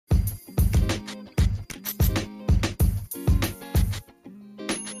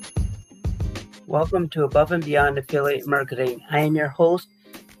Welcome to Above and Beyond Affiliate Marketing. I am your host,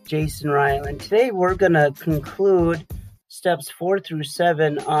 Jason Ryle, and today we're going to conclude steps 4 through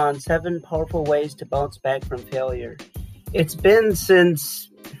 7 on 7 powerful ways to bounce back from failure. It's been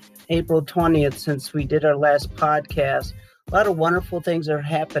since April 20th since we did our last podcast. A lot of wonderful things are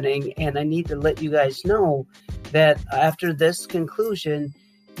happening, and I need to let you guys know that after this conclusion,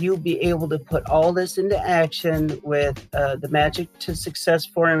 you'll be able to put all this into action with the Magic to Success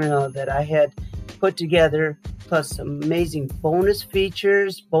formula that I had put together, plus some amazing bonus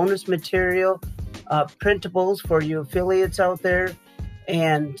features, bonus material, printables for you affiliates out there,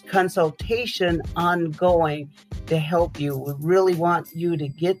 and consultation ongoing to help you. We really want you to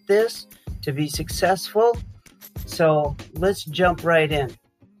get this to be successful. So let's jump right in.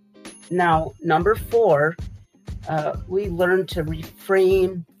 Now, number 4, we learned to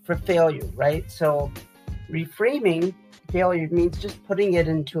reframe for failure, right? So reframing failure means just putting it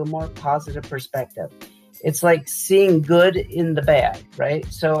into a more positive perspective. It's like seeing good in the bad, right?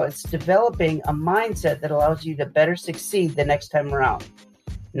 So it's developing a mindset that allows you to better succeed the next time around.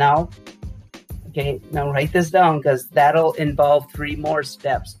 Now write this down because that'll involve 3 more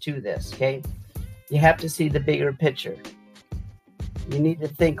steps to this, okay? You have to see the bigger picture. You need to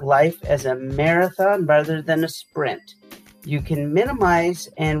think life as a marathon rather than a sprint. You can minimize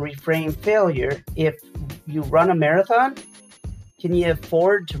and reframe failure. If you run a marathon, can you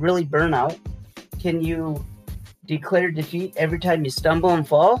afford to really burn out? Can you declare defeat every time you stumble and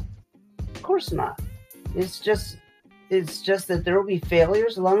fall? Of course not. It's just that there will be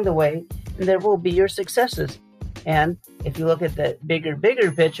failures along the way, and there will be your successes. And if you look at the bigger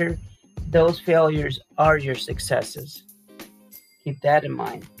picture, those failures are your successes. Keep that in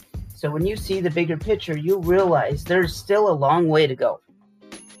mind. So when you see the bigger picture, you'll realize there's still a long way to go.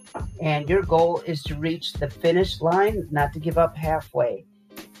 And your goal is to reach the finish line, not to give up halfway.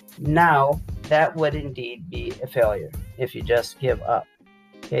 Now, that would indeed be a failure if you just give up.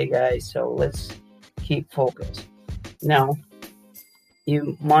 Okay, guys, so let's keep focused. Now,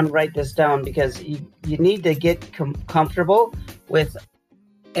 you want to write this down because you need to get comfortable with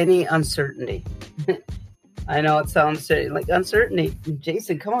any uncertainty. I know it sounds like uncertainty.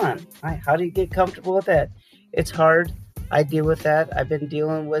 Jason, come on. How do you get comfortable with that? It's hard. I deal with that. I've been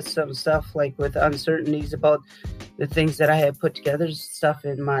dealing with some stuff like with uncertainties about the things that I have put together, stuff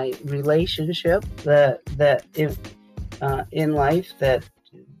in my relationship, in life,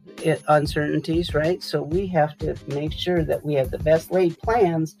 uncertainties, right? So we have to make sure that we have the best laid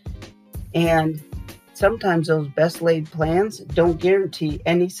plans, and sometimes those best laid plans don't guarantee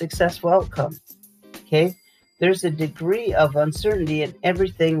any successful outcome. Okay? There's a degree of uncertainty in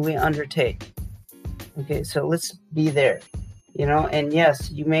everything we undertake. Okay, so let's be there. And yes,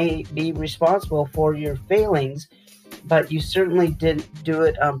 you may be responsible for your failings, but you certainly didn't do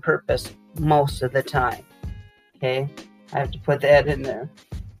it on purpose most of the time. Okay, I have to put that in there.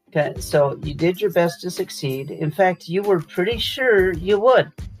 Okay, so you did your best to succeed. In fact, you were pretty sure you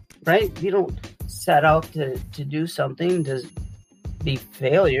would, right? You don't set out to do something to be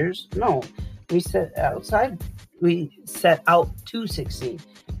failures. No. We set out to succeed.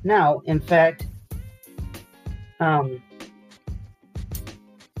 Now, in fact,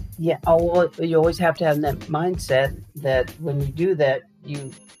 you always have to have that mindset that when you do that,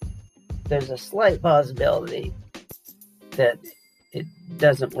 there's a slight possibility that it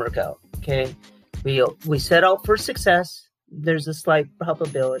doesn't work out. Okay, we set out for success. There's a slight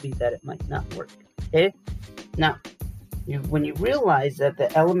probability that it might not work. Okay, now. When you realize that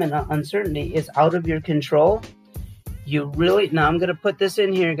the element of uncertainty is out of your control, now I'm going to put this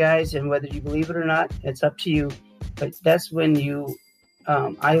in here, guys, and whether you believe it or not, it's up to you. But that's when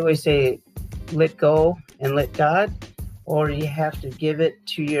I always say, let go and let God, or you have to give it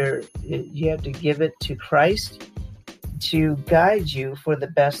to Christ to guide you for the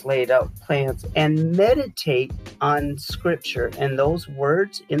best laid out plans, and meditate on Scripture and those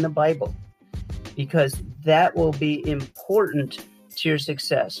words in the Bible, because that will be important to your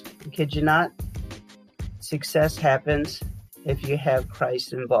success. Kid you not? Success happens if you have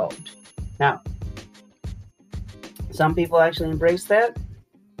Christ involved. Now, some people actually embrace that,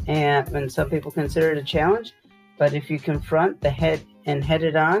 and some people consider it a challenge, but if you confront the head and head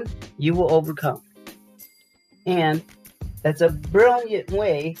it on, you will overcome. And that's a brilliant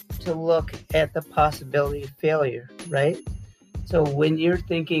way to look at the possibility of failure, right? So when you're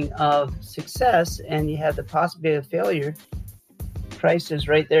thinking of success and you have the possibility of failure, Christ is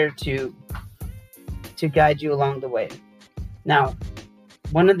right there to guide you along the way. Now,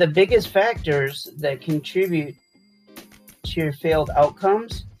 one of the biggest factors that contribute to your failed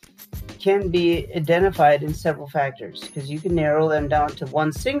outcomes can be identified in several factors, because you can narrow them down to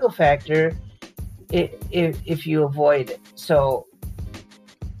one single factor if you avoid it. So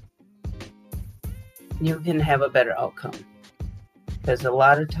you can have a better outcome. Because a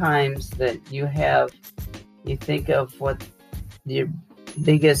lot of times that you think of what your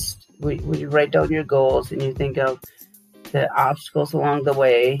biggest, when you write down your goals and you think of the obstacles along the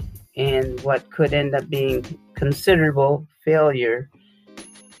way and what could end up being considerable failure,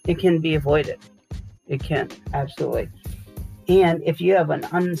 it can be avoided. It can, absolutely. And if you have an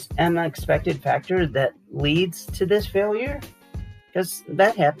unexpected factor that leads to this failure, because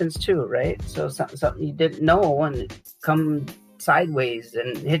that happens too, right? So something you didn't know and it come sideways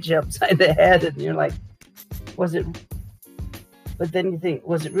and hit you upside the head, and you're like, was it? But then you think,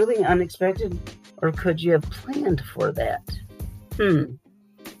 was it really unexpected, or could you have planned for that?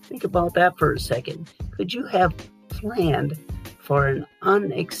 Think about that for a second. Could you have planned for an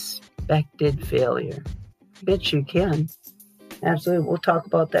unexpected failure? I bet you can. Absolutely. We'll talk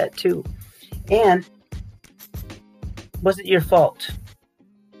about that too. And was it your fault?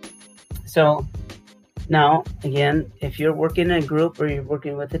 So now, again, if you're working in a group or you're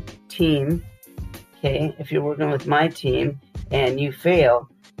working with a team, okay, if you're working with my team and you fail,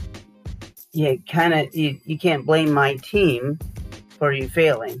 you can't blame my team for you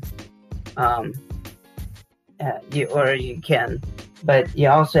failing. You can, but you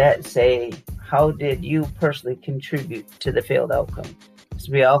also have to say, how did you personally contribute to the failed outcome? Because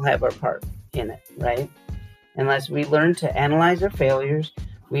we all have our part in it, right? Unless we learn to analyze our failures,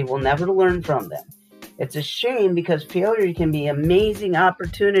 we will never learn from them. It's a shame because failure can be an amazing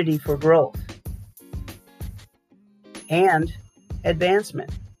opportunity for growth and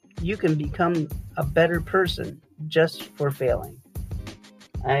advancement. You can become a better person just for failing.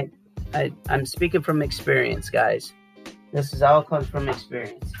 I'm speaking from experience, guys. This is all comes from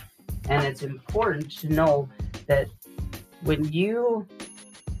experience. And it's important to know that when you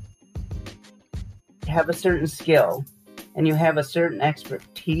have a certain skill and you have a certain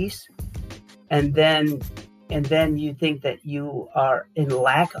expertise, and then you think that you are in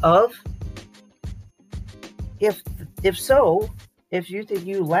lack of, if you think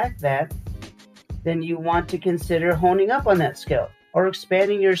you lack that, then you want to consider honing up on that skill or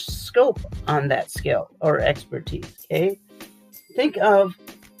expanding your scope on that skill or expertise. Okay, think of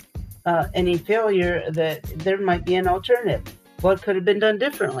any failure that there might be an alternative. What could have been done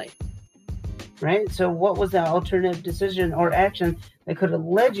differently? Right? So what was that alternative decision or action that could have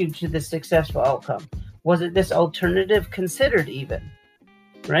led you to the successful outcome? Was it this alternative considered even?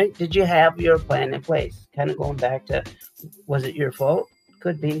 Right? Did you have your plan in place? Kind of going back to, was it your fault?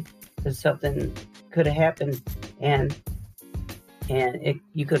 Could be, because something could have happened and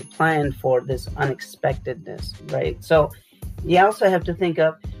you could plan for this unexpectedness, right? So you also have to think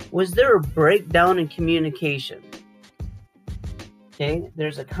of, was there a breakdown in communication? Okay,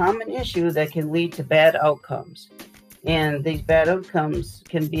 there's a common issue that can lead to bad outcomes. And these bad outcomes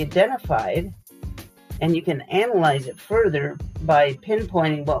can be identified, and you can analyze it further by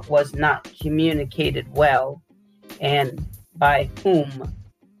pinpointing what was not communicated well and by whom.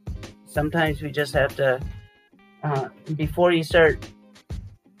 Sometimes we just have to, before you start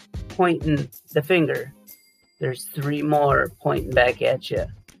pointing the finger, there's 3 more pointing back at you.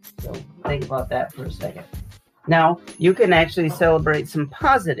 So think about that for a second. Now, you can actually celebrate some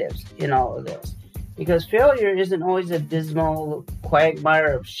positives in all of this, because failure isn't always a dismal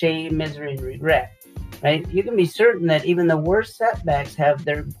quagmire of shame, misery, and regret, right? You can be certain that even the worst setbacks have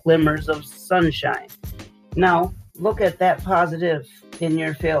their glimmers of sunshine. Now, look at that positive in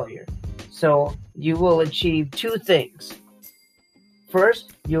your failure. So you will achieve 2 things.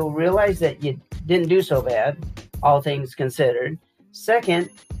 First, you'll realize that you didn't do so bad, all things considered. Second,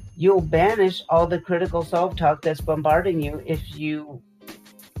 you'll banish all the critical self-talk that's bombarding you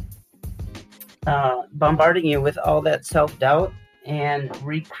with all that self-doubt and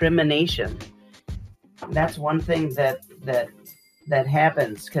recrimination. That's one thing that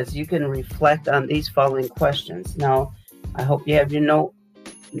happens, because you can reflect on these following questions. Now, I hope you have your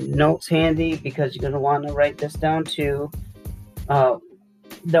notes handy, because you're going to want to write this down too.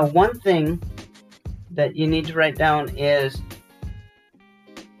 The one thing that you need to write down is,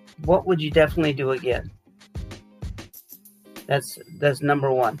 what would you definitely do again? That's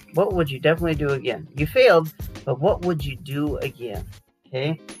number 1. What would you definitely do again? You failed, but what would you do again?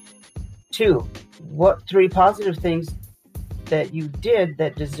 Okay. 2, what 3 positive things that you did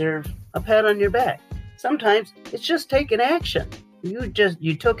that deserve a pat on your back? Sometimes it's just taking action.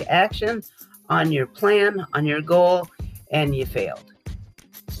 You took action on your plan, on your goal, and you failed.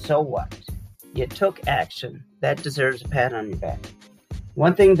 So what? You took action. That deserves a pat on your back.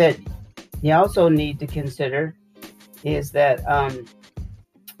 One thing that you also need to consider is that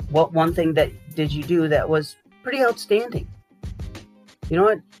one thing that did you do that was pretty outstanding? You know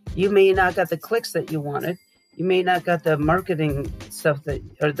what? You may not got the clicks that you wanted. You may not got the marketing stuff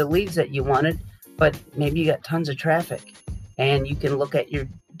or the leads that you wanted, but maybe you got tons of traffic, and you can look at your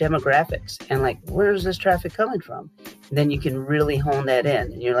demographics and like, where's this traffic coming from? And then you can really hone that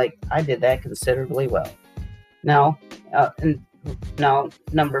in, and you're like, I did that considerably well. Now,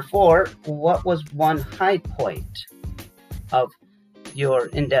 number 4, what was one high point of your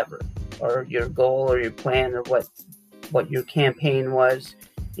endeavor or your goal or your plan, or what your campaign was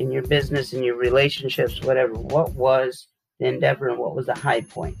in your business, in your relationships, whatever? What was the endeavor and what was the high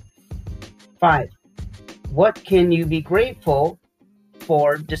point? 5, what can you be grateful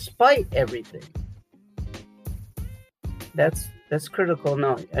for despite everything? That's critical.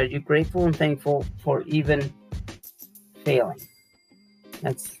 Now, are you grateful and thankful for even failing?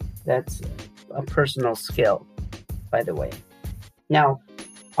 That's a personal skill, by the way. Now,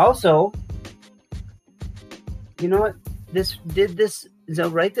 also, you know what? So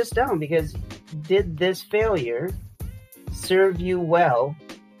write this down, because did this failure serve you well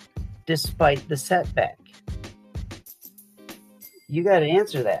despite the setback? You got to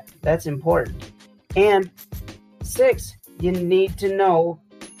answer that. That's important. And 6, you need to know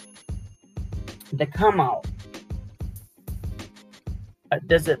the come out.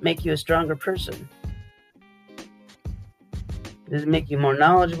 Does it make you a stronger person? Does it make you more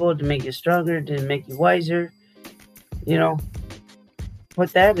knowledgeable? Does it make you stronger? Does it make you wiser?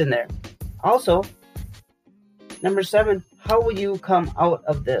 Put that in there. Also, number 7, how will you come out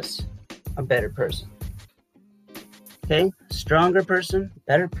of this a better person? Okay, stronger person,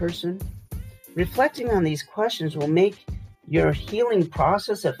 better person. Reflecting on these questions will make your healing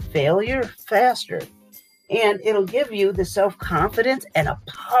process of failure faster, and it'll give you the self-confidence and a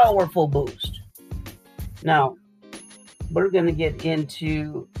powerful boost. Now, we're going to get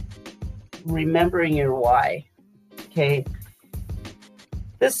into remembering your why. Okay,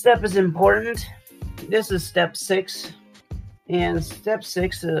 this step is important. This is step 6, and step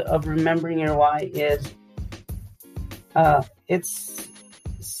 6 of remembering your why is it's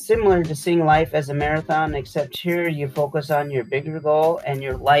similar to seeing life as a marathon, except here you focus on your bigger goal and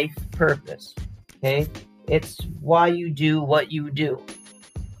your life purpose. Okay, it's why you do what you do.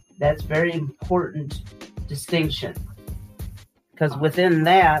 That's very important distinction, because within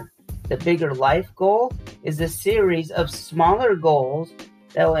that, the bigger life goal is a series of smaller goals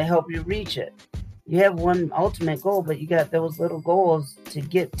that will help you reach it. You have one ultimate goal, but you got those little goals to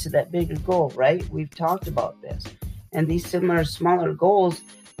get to that bigger goal, right? We've talked about this. And these similar smaller goals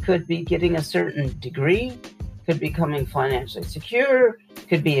could be getting a certain degree, could be becoming financially secure,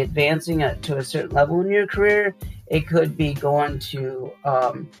 could be advancing to a certain level in your career. It could be going to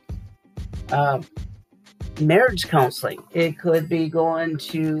marriage counseling. It could be going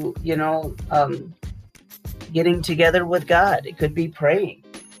to, getting together with God. It could be praying.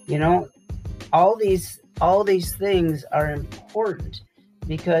 All these things are important,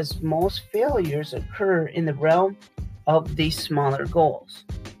 because most failures occur in the realm of these smaller goals.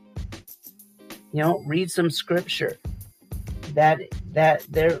 Read some scripture.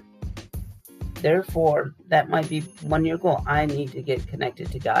 Therefore, that might be one year goal. I need to get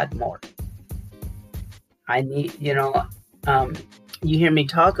connected to God more. I need, you hear me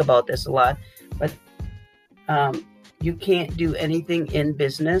talk about this a lot, but you can't do anything in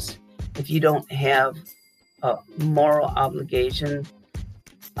business if you don't have a moral obligation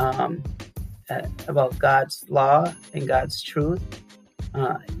about God's law and God's truth.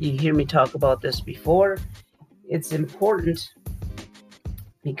 You hear me talk about this before. It's important,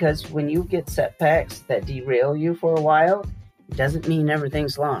 because when you get setbacks that derail you for a while, it doesn't mean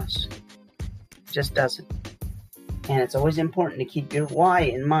everything's lost. It just doesn't. And it's always important to keep your why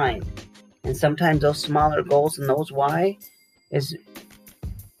in mind. And sometimes those smaller goals and those why you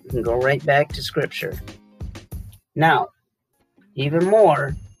can go right back to scripture. Now, even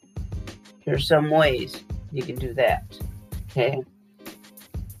more, here's some ways you can do that. Okay.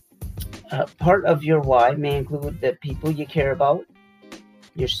 Part of your why may include the people you care about,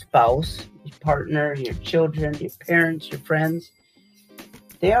 your spouse, your partner, your children, your parents, your friends.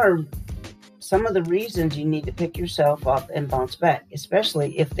 They are some of the reasons you need to pick yourself up and bounce back,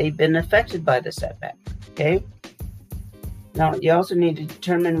 especially if they've been affected by the setback. Okay? Now, you also need to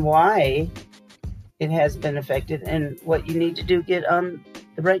determine why it has been affected and what you need to do to get on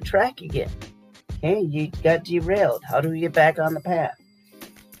the right track again. Okay? You got derailed. How do we get back on the path?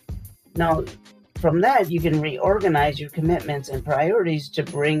 Now, from that, you can reorganize your commitments and priorities to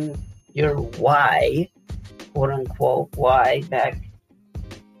bring your why, quote unquote, why, back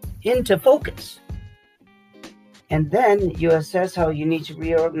into focus. And then you assess how you need to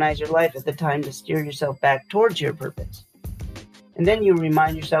reorganize your life at the time to steer yourself back towards your purpose. And then you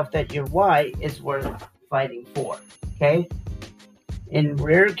remind yourself that your why is worth fighting for, okay? In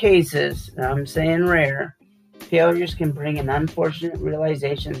rare cases, and I'm saying rare, failures can bring an unfortunate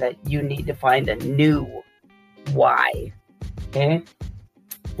realization that you need to find a new why, okay?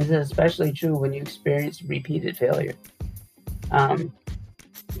 This is especially true when you experience repeated failure.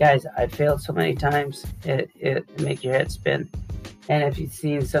 Guys, I've failed so many times, it makes your head spin. And if you've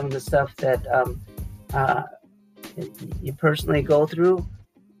seen some of the stuff that you personally go through,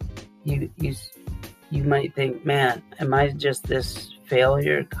 you might think, man, am I just this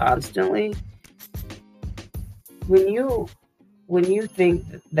failure constantly? When you think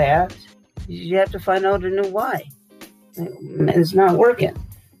that, you have to find out a new why. It's not working.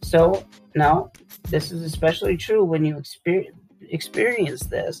 So now, this is especially true when you experience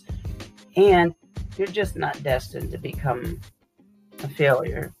this, and you're just not destined to become a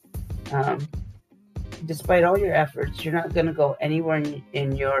failure. Despite all your efforts, you're not going to go anywhere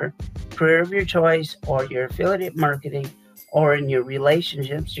in your career of your choice, or your affiliate marketing, or in your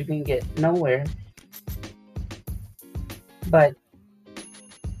relationships. You're going to get nowhere. But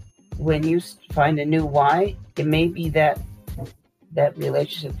when you find a new why, it may be that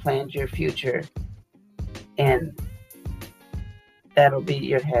relationship plans your future, and that'll be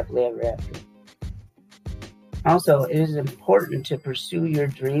your happily ever after. Also, it is important to pursue your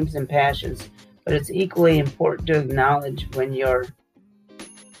dreams and passions, but it's equally important to acknowledge when you're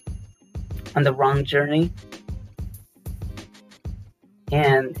on the wrong journey.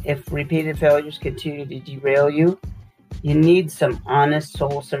 And if repeated failures continue to derail you, you need some honest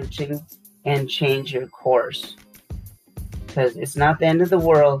soul searching and change your course. Because it's not the end of the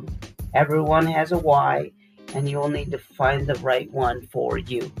world. Everyone has a why, and you will need to find the right one for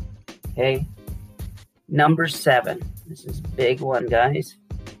you. Okay? Number 7. This is a big one, guys.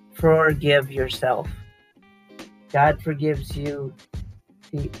 Forgive yourself. God forgives you.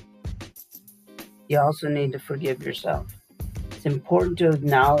 You also need to forgive yourself. It's important to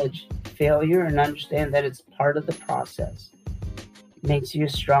acknowledge failure and understand that it's part of the process. It makes you a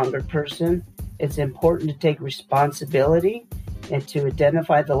stronger person. It's important to take responsibility and to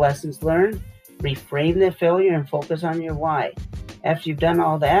identify the lessons learned, reframe the failure, and focus on your why. After you've done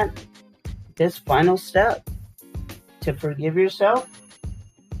all that, this final step to forgive yourself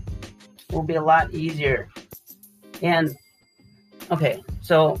will be a lot easier. And okay,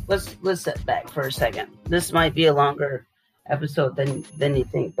 so let's sit back for a second. This might be a longer episode than you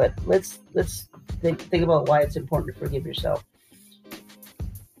think, but let's think about why it's important to forgive yourself.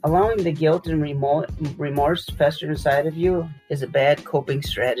 Allowing the guilt and remorse fester inside of you is a bad coping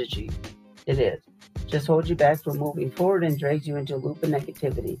strategy. It is. Just holds you back from moving forward and drags you into a loop of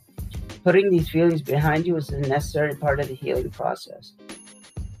negativity. Putting these feelings behind you is a necessary part of the healing process.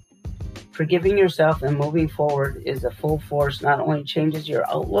 Forgiving yourself and moving forward is a full force, not only changes your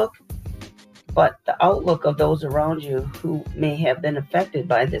outlook, but the outlook of those around you who may have been affected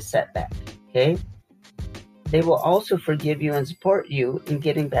by this setback. Okay? They will also forgive you and support you in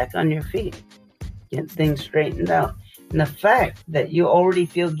getting back on your feet, getting things straightened out. And the fact that you already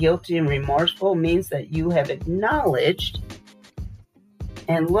feel guilty and remorseful means that you have acknowledged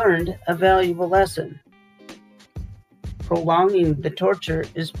and learned a valuable lesson. Prolonging the torture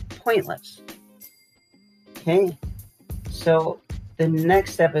is pointless. Okay? So the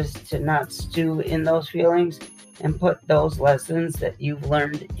next step is to not stew in those feelings and put those lessons that you've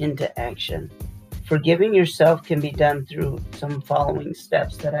learned into action. Forgiving yourself can be done through some following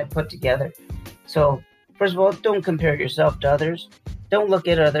steps that I put together. So, first of all, don't compare yourself to others. Don't look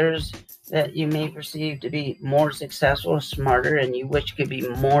at others that you may perceive to be more successful or smarter and you wish could be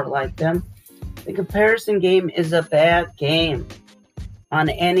more like them. The comparison game is a bad game on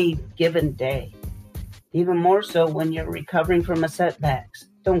any given day. Even more so when you're recovering from a setback.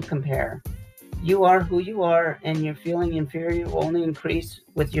 Don't compare. You are who you are, and your feeling inferior will only increase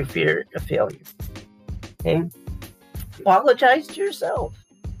with your fear of failure. Okay? Apologize to yourself.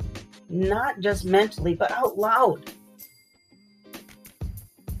 Not just mentally, but out loud.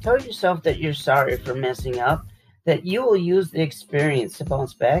 Tell yourself that you're sorry for messing up, that you will use the experience to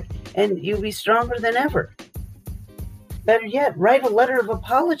bounce back, and you'll be stronger than ever. Better yet, write a letter of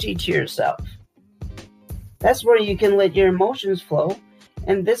apology to yourself. That's where you can let your emotions flow,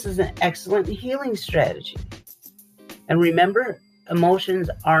 and this is an excellent healing strategy. And remember,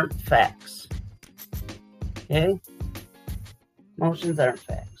 emotions aren't facts. Okay? Emotions aren't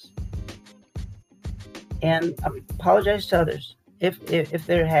facts. And apologize to others. If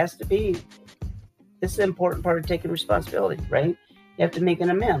there has to be, this is an important part of taking responsibility, right? You You have to make an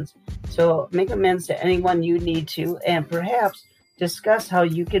amends. So make amends to anyone you need to, and perhaps discuss how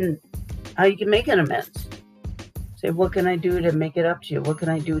you can make an amends. Say, what can I do to make it up to you? What can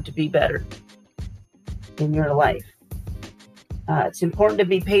I do to be better in your life? It's important to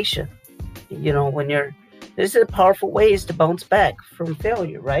be patient. This is powerful ways to bounce back from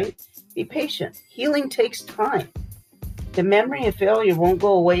failure, right? Be patient. Healing takes time. The memory of failure won't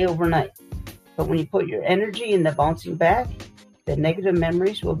go away overnight. But when you put your energy into bouncing back, the negative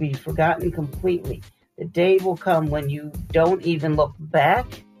memories will be forgotten completely. The day will come when you don't even look back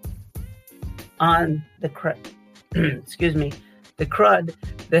on the crud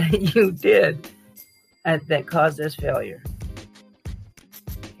that you did that caused this failure.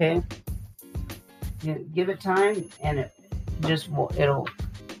 Okay? Give it time, and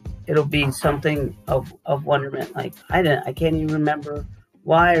it'll be something of wonderment. Like I can't even remember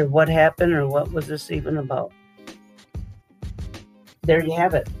why or what happened or what was this even about. There you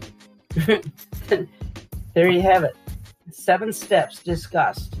have it. There you have it. 7 steps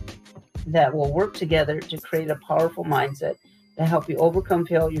discussed that will work together to create a powerful mindset to help you overcome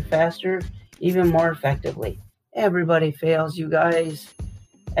failure faster, even more effectively. Everybody fails, you guys.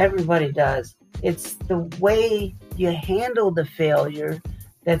 Everybody does. It's the way you handle the failure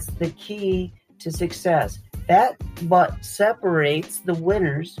that's the key to success. That's what separates the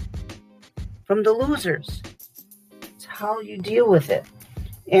winners from the losers. It's how you deal with it.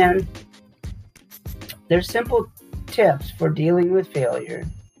 And there's simple tips for dealing with failure.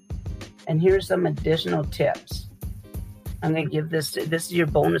 And here's some additional tips. I'm going to give this is your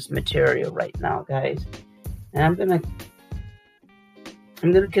bonus material right now, guys. And I'm going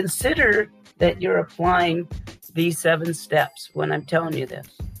to consider that you're applying these 7 steps when I'm telling you this,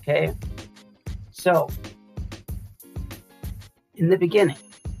 okay? So, in the beginning,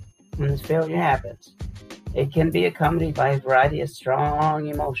 when this failure happens, it can be accompanied by a variety of strong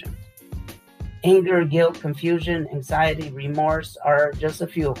emotions. Anger, guilt, confusion, anxiety, remorse are just a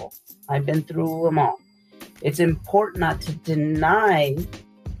few of them. I've been through them all. It's important not to deny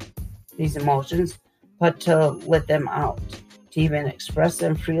these emotions, but to let them out, to even express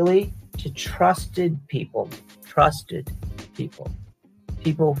them freely to trusted people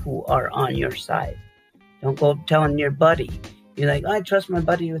who are on your side. Don't go telling your buddy. You're like, I trust my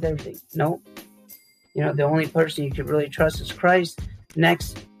buddy with everything. No. The only person you can really trust is Christ.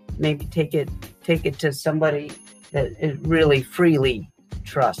 Next, maybe take it to somebody that it really freely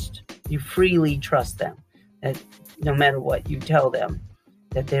trust. You freely trust them. That no matter what you tell them,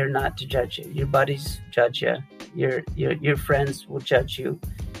 that they're not to judge you. Your buddies judge you. Your friends will judge you.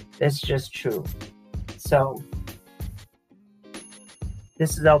 That's just true. So,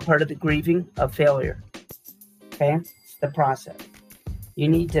 this is all part of the grieving of failure. Okay? It's the process. You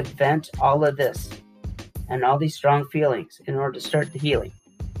need to vent all of this and all these strong feelings in order to start the healing.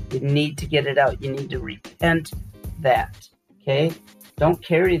 You need to get it out. You need to repent that. Okay? Don't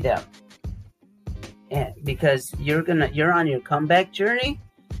carry them. And because you're on your comeback journey,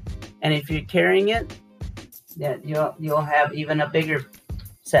 and if you're carrying it, then you'll have even a bigger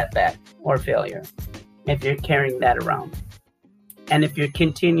setback or failure if you're carrying that around. And if you're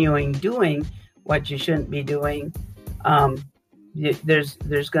continuing doing what you shouldn't be doing,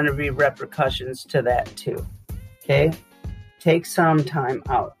 there's going to be repercussions to that too. Okay? Take some time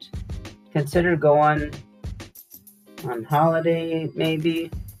out. Consider going on holiday,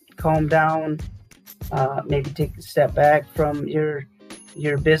 maybe calm down, maybe take a step back from your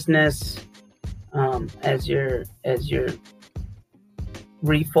business as you're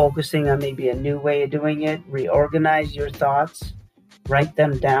refocusing on maybe a new way of doing it. Reorganize your thoughts, write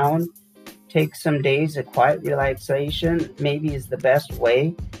them down, take some days of quiet relaxation maybe is the best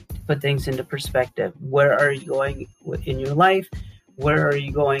way to put things into perspective. Where are you going in your life? Where are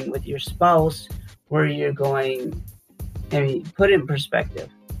you going with your spouse? Where you're going, put it in perspective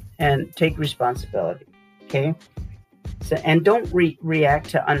and take responsibility, okay? So, and don't react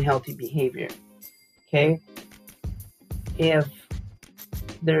to unhealthy behavior, okay? If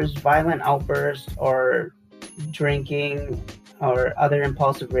there's violent outbursts or drinking or other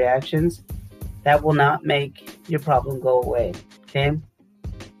impulsive reactions, that will not make your problem go away, okay?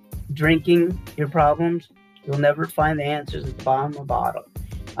 Drinking your problems, you'll never find the answers at the bottom of a bottle.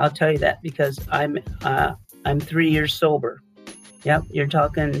 I'll tell you that because I'm 3 years sober. Yep, you're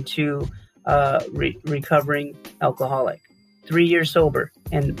talking to a recovering alcoholic. 3 years sober,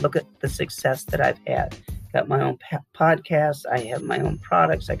 and look at the success that I've had. Got my own podcast. I have my own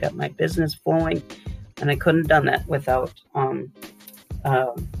products. I got my business flowing, and I couldn't have done that without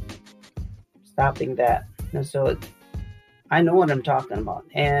stopping that. And so I know what I'm talking about,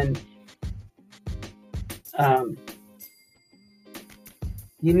 and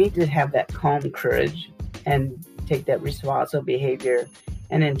you need to have that calm courage and take that responsible behavior.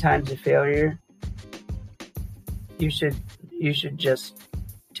 And in times of failure, you should just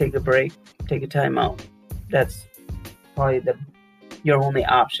take a break, take a time out. That's probably your only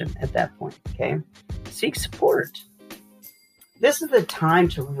option at that point, okay? Seek support. This is the time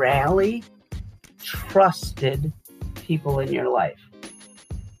to rally trusted people in your life.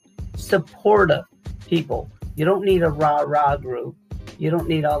 Supportive people. You don't need a rah-rah group. You don't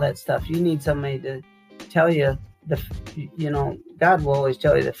need all that stuff. You need somebody to tell you God will always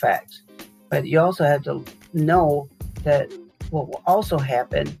tell you the facts. But you also have to know that what will also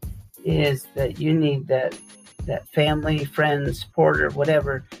happen is that you need that family, friend, supporter,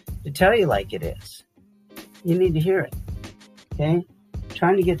 whatever, to tell you like it is. You need to hear it. Okay?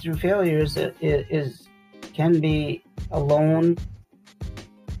 Trying to get through failures can be a lone,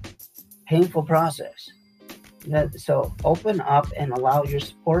 painful process. So open up and allow your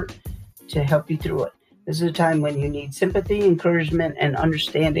support to help you through it. This is a time when you need sympathy, encouragement, and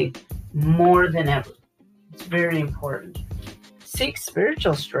understanding more than ever. It's very important. Seek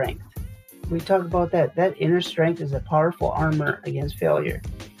spiritual strength. We talk about that. That inner strength is a powerful armor against failure.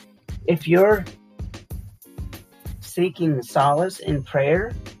 If you're seeking solace in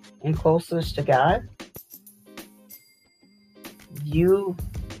prayer and closeness to God, you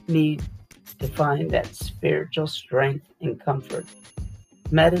need to find that spiritual strength and comfort.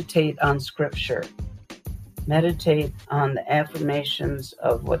 Meditate on Scripture. Meditate on the affirmations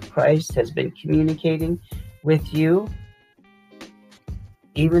of what Christ has been communicating with you,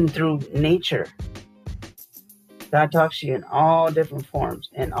 even through nature. God talks to you in all different forms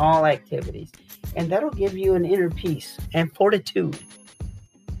and all activities, and that'll give you an inner peace and fortitude.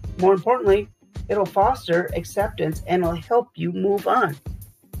 More importantly, it'll foster acceptance and it'll help you move on.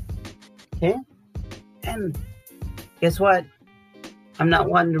 Okay? And guess what? I'm not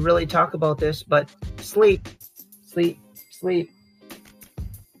wanting to really talk about this, but sleep.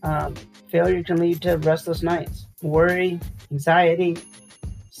 Failure can lead to restless nights, worry, anxiety.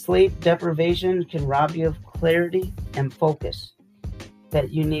 Sleep deprivation can rob you of clarity and focus that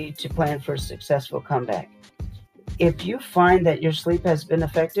you need to plan for a successful comeback. If you find that your sleep has been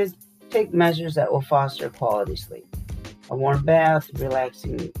affected, take measures that will foster quality sleep. A warm bath,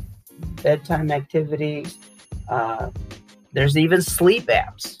 relaxing bedtime activities. There's even sleep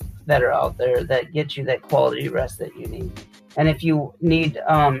apps that are out there that get you that quality rest that you need. And if you need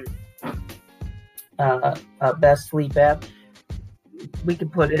a best sleep app, we can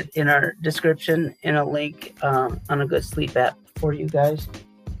put it in our description in a link on a good sleep app for you guys.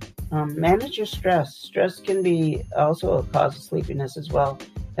 Manage your stress. Stress can be also a cause of sleepiness as well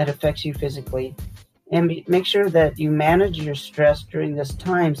that affects you physically. And make sure that you manage your stress during this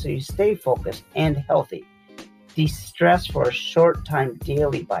time so you stay focused and healthy. De-stress for a short time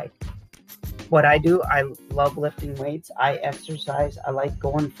daily by what I do. I love lifting weights. I exercise. I like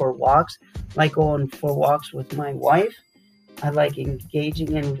going for walks. I like going for walks with my wife. I like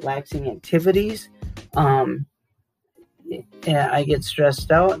engaging in relaxing activities. I get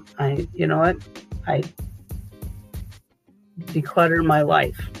stressed out. I declutter my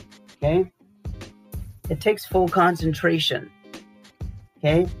life. Okay. It takes full concentration.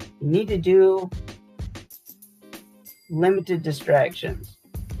 Okay. You need to do limited distractions,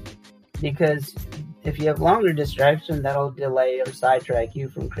 because if you have longer distraction, that'll delay or sidetrack you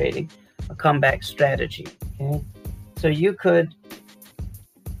from creating a comeback strategy. Okay. So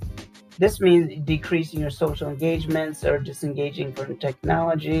this means decreasing your social engagements or disengaging from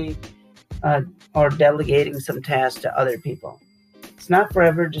technology or delegating some tasks to other people. It's not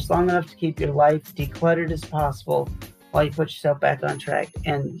forever, just long enough to keep your life decluttered as possible while you put yourself back on track.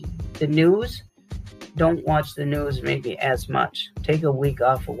 And the news, don't watch the news maybe as much. Take a week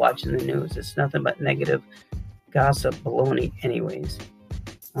off of watching the news. It's nothing but negative gossip baloney anyways.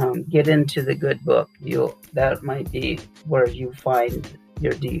 Get into the good book. That might be where you find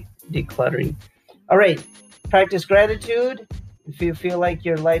your decluttering. All right. Practice gratitude. If you feel like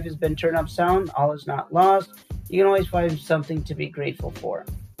your life has been turned upside down, all is not lost. You can always find something to be grateful for.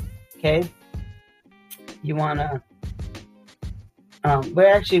 Okay? You want to...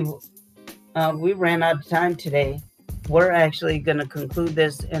 we ran out of time today. We're actually going to conclude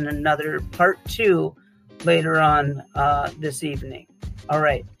this in another part 2 later on this evening. All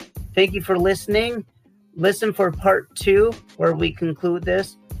right. Thank you for listening. Listen for part 2 where we conclude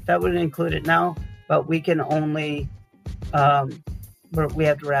this. That would include it now, but we can only... we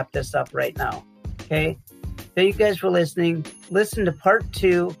have to wrap this up right now. Okay? Thank you guys for listening. Listen to part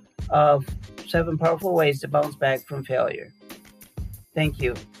 2 of 7 Powerful Ways to Bounce Back from Failure. Thank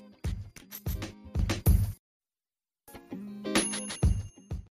you.